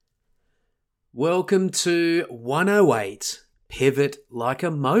Welcome to 108 Pivot Like a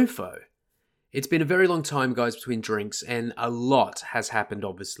Mofo. It's been a very long time, guys, between drinks, and a lot has happened,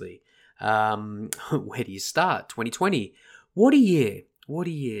 obviously. Where do you start? 2020. What a year. What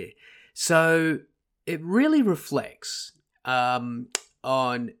a year. So it really reflects on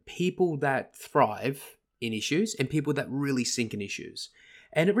people that thrive in issues and people that really sink in issues.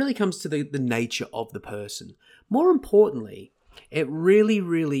 And it really comes to the nature of the person. More importantly, it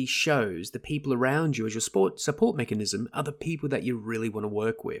really shows the people around you as your support mechanism are the people that you really want to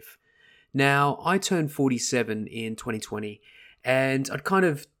work with. Now, I turned 47 in 2020, and I'd kind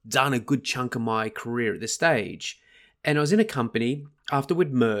of done a good chunk of my career at this stage. And I was in a company after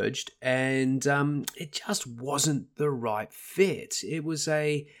we'd merged, and it just wasn't the right fit. It was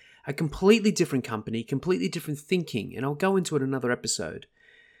a completely different company, completely different thinking, and I'll go into it in another episode.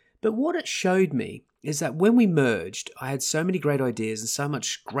 But what it showed me is that when we merged, I had so many great ideas and so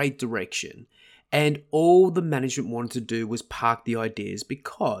much great direction, and all the management wanted to do was park the ideas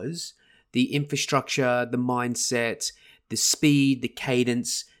because the infrastructure, the mindset, the speed, the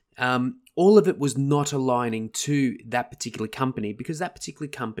cadence, all of it was not aligning to that particular company because that particular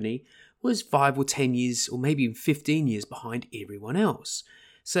company was 5 or 10 years or maybe even 15 years behind everyone else.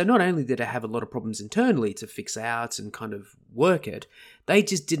 So not only did I have a lot of problems internally to fix out and kind of work it, they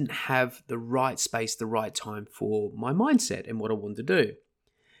just didn't have the right space, the right time for my mindset and what I wanted to do.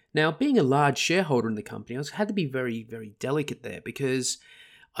 Now, being a large shareholder in the company, I had to be very delicate there because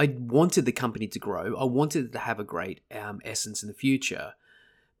I wanted the company to grow. I wanted it to have a great essence in the future.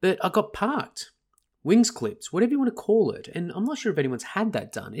 But I got parked, wings clipped, whatever you want to call it. And I'm not sure if anyone's had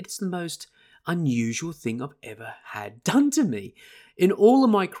that done. It's the most unusual thing I've ever had done to me. In all of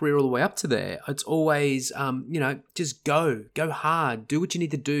my career all the way up to there, it's always, just go hard, do what you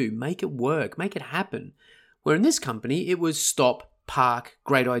need to do, make it work, make it happen. Where in this company, it was stop, park,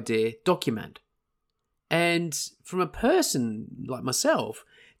 great idea, document. And from a person like myself,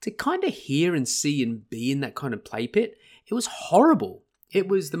 to kind of hear and see and be in that kind of play pit, it was horrible. It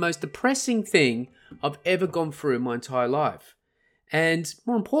was the most depressing thing I've ever gone through in my entire life. And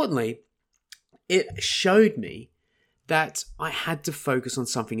more importantly, it showed me that I had to focus on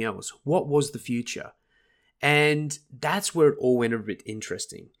something else. What was the future? And that's where it all went a bit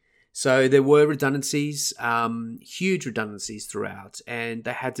interesting. So there were redundancies, huge redundancies throughout, and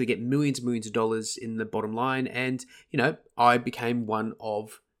they had to get millions and millions of dollars in the bottom line. And, I became one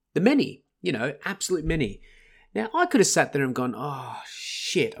of the many, absolute many. Now, I could have sat there and gone, oh,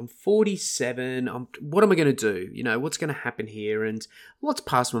 shit, I'm 47. What am I going to do? What's going to happen here? And lots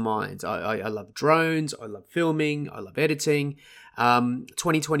passed my mind. I love drones. I love filming. I love editing.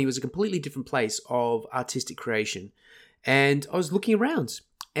 2020 was a completely different place of artistic creation. And I was looking around.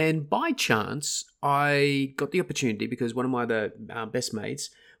 And by chance, I got the opportunity because one of my other best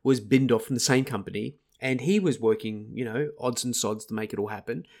mates was binned off from the same company. And he was working, odds and sods to make it all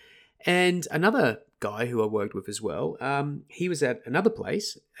happen. And another guy who I worked with as well, he was at another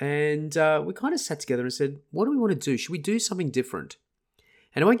place, and we kind of sat together and said, what do we want to do? Should we do something different?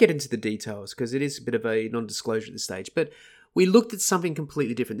 And I won't get into the details because it is a bit of a non-disclosure at this stage, but we looked at something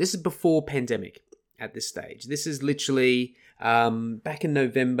completely different. This is before pandemic at this stage. This is literally back in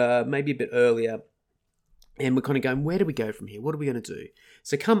November, maybe a bit earlier, and we're kind of going, where do we go from here? What are we going to do?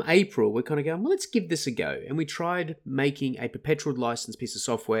 So come April, we're kind of going, well, let's give this a go. And we tried making a perpetual license piece of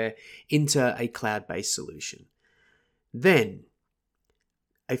software into a cloud-based solution. Then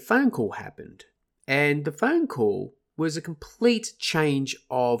a phone call happened. And the phone call was a complete change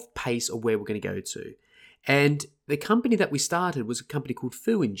of pace of where we're going to go to. And the company that we started was a company called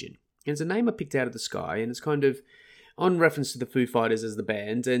Foo Engine. And it's a name I picked out of the sky. And it's kind of on reference to the Foo Fighters as the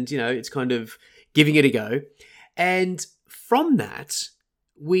band. And, it's kind of giving it a go. And from that,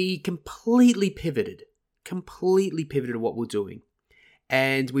 we completely pivoted what we're doing.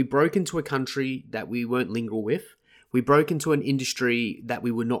 And we broke into a country that we weren't lingual with. We broke into an industry that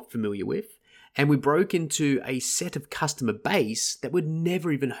we were not familiar with. And we broke into a set of customer base that we'd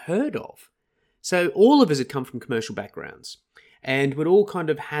never even heard of. So all of us had come from commercial backgrounds. And we'd all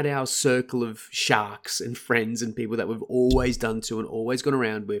kind of had our circle of sharks and friends and people that we've always done to and always gone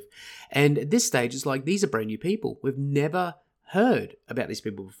around with. And at this stage, it's like, these are brand new people. We've never heard about these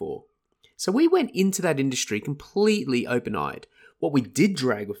people before. So we went into that industry completely open-eyed. What we did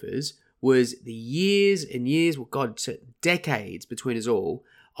drag with us was the years and years, decades between us all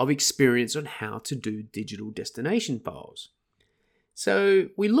of experience on how to do digital destination files. So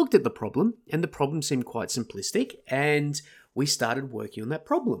we looked at the problem, and the problem seemed quite simplistic, and we started working on that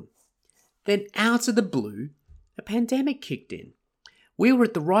problem. Then out of the blue, a pandemic kicked in. We were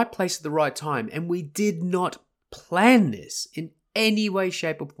at the right place at the right time, and we did not plan this in any way,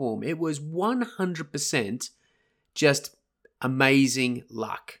 shape, or form. It was 100% just amazing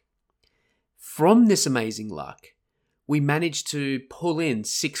luck. From this amazing luck, we managed to pull in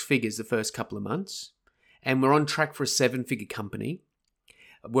 6 figures the first couple of months, and we're on track for a 7-figure company.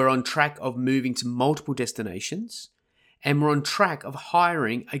 We're on track of moving to multiple destinations, and we're on track of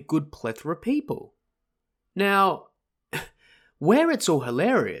hiring a good plethora of people. Now, where it's all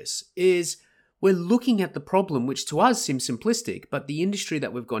hilarious is we're looking at the problem, which to us seems simplistic, but the industry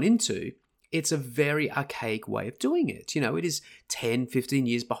that we've gone into, it's a very archaic way of doing it. It is 10, 15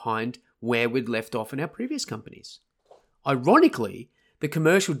 years behind where we'd left off in our previous companies. Ironically, the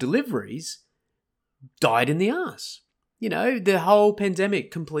commercial deliveries died in the ass. The whole pandemic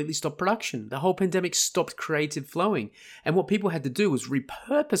completely stopped production. The whole pandemic stopped creative flowing. And what people had to do was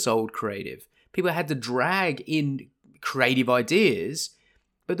repurpose old creative. People had to drag in creative ideas,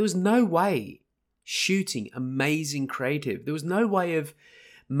 but there was no way shooting amazing creative. There was no way of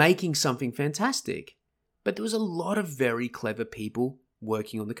making something fantastic. But there was a lot of very clever people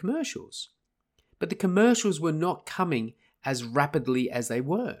working on the commercials. But the commercials were not coming as rapidly as they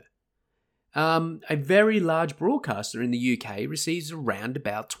were. A very large broadcaster in the UK receives around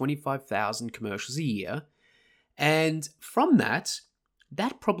about 25,000 commercials a year. And from that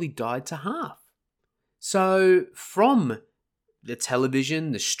probably died to half. So from the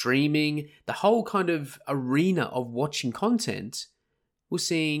television, the streaming, the whole kind of arena of watching content, we're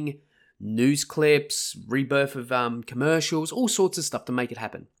seeing news clips, rebirth of commercials, all sorts of stuff to make it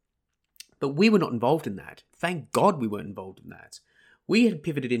happen. But we were not involved in that. Thank God we weren't involved in that. We had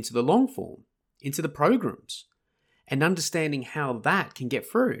pivoted into the long form, into the programs, and understanding how that can get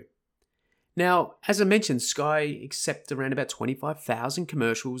through. Now, as I mentioned, Sky accepts around about 25,000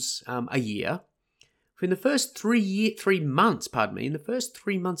 commercials a year. In the first 3 months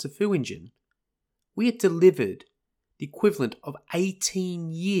of Fu Engine, we had delivered the equivalent of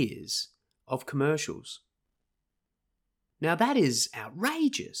 18 years of commercials. Now that is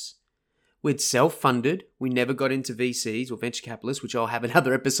outrageous. We'd self-funded. We never got into VCs or venture capitalists, which I'll have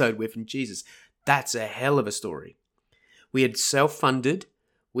another episode with. And Jesus, that's a hell of a story. We had self-funded.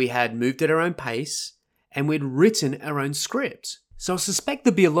 We had moved at our own pace. And we'd written our own script. So I suspect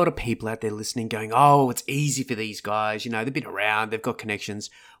there'll be a lot of people out there listening going, oh, it's easy for these guys. They've been around. They've got connections.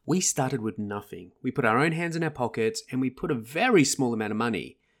 We started with nothing. We put our own hands in our pockets and we put a very small amount of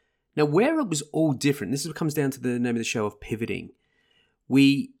money. Now, where it was all different, this comes down to the name of the show of pivoting.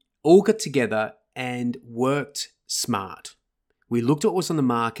 We all got together and worked smart. We looked at what was on the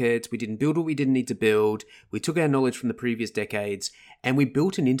market. We didn't build what we didn't need to build. We took our knowledge from the previous decades and we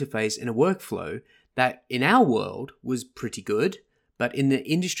built an interface and a workflow that in our world was pretty good, but in the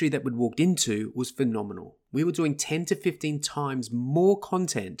industry that we'd walked into was phenomenal. We were doing 10 to 15 times more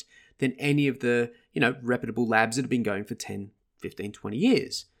content than any of the, reputable labs that have been going for 10, 15, 20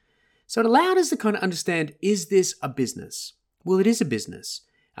 years. So it allowed us to kind of understand, is this a business? Well, it is a business.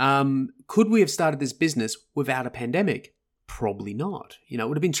 Could we have started this business without a pandemic? Probably not. It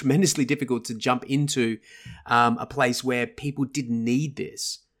would have been tremendously difficult to jump into a place where people didn't need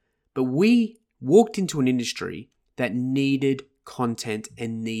this. But we walked into an industry that needed content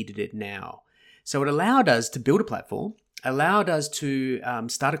and needed it now. So it allowed us to build a platform, allowed us to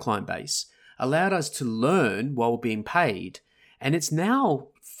start a client base, allowed us to learn while being paid. And it's now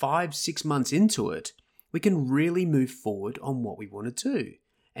 5-6 months into it, we can really move forward on what we want to do.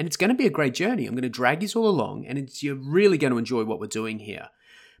 And it's going to be a great journey. I'm going to drag you all along and you're really going to enjoy what we're doing here.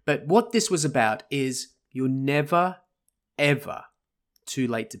 But what this was about is you're never, ever too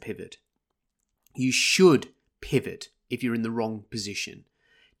late to pivot. You should pivot if you're in the wrong position.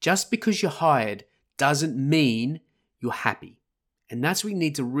 Just because you're hired doesn't mean you're happy. And that's what you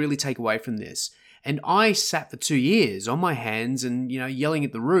need to really take away from this. And I sat for 2 years on my hands and, yelling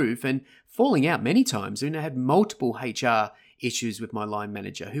at the roof and falling out many times. I had multiple HR issues with my line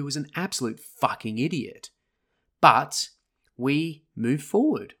manager who was an absolute fucking idiot. But we moved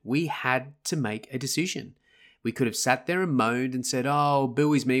forward. We had to make a decision. We could have sat there and moaned and said, oh,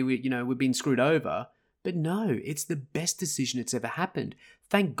 booey's me, we've been screwed over. But no, it's the best decision that's ever happened.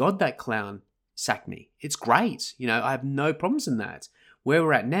 Thank God that clown sacked me. It's great. I have no problems in that. Where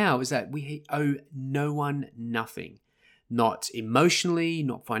we're at now is that we owe no one nothing. Not emotionally,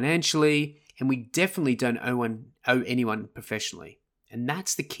 not financially, and we definitely don't owe anyone professionally. And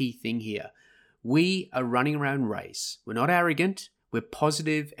that's the key thing here. We are running our own race. We're not arrogant, we're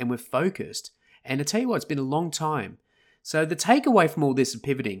positive, and we're focused. And I tell you what, it's been a long time. So the takeaway from all this of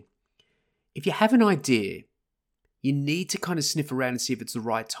pivoting, if you have an idea, you need to kind of sniff around and see if it's the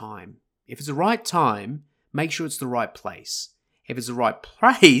right time. If it's the right time, make sure it's the right place. If it's the right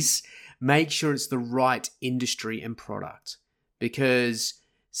place, make sure it's the right industry and product. because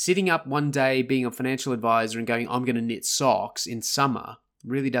sitting up one day being a financial advisor and going, I'm going to knit socks in summer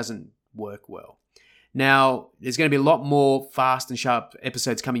really doesn't work well. Now, there's going to be a lot more fast and sharp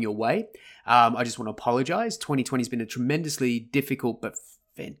episodes coming your way. I just want to apologize. 2020 has been a tremendously difficult but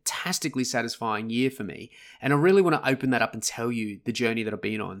fantastically satisfying year for me. And I really want to open that up and tell you the journey that I've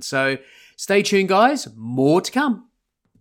been on. So stay tuned, guys. More to come.